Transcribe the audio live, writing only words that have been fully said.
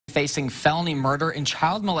Facing felony murder and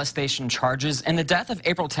child molestation charges, and the death of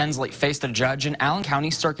April Tinsley faced a judge in Allen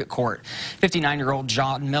County Circuit Court. 59-year-old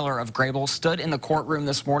John Miller of Grable stood in the courtroom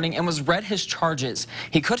this morning and was read his charges.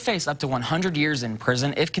 He could face up to 100 years in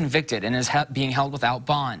prison if convicted and is being held without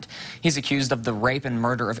bond. He's accused of the rape and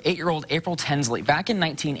murder of 8-year-old April Tinsley back in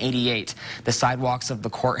 1988. The sidewalks of the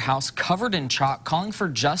courthouse covered in chalk, calling for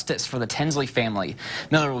justice for the Tinsley family.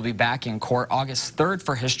 Miller will be back in court August 3rd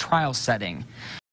for his trial setting.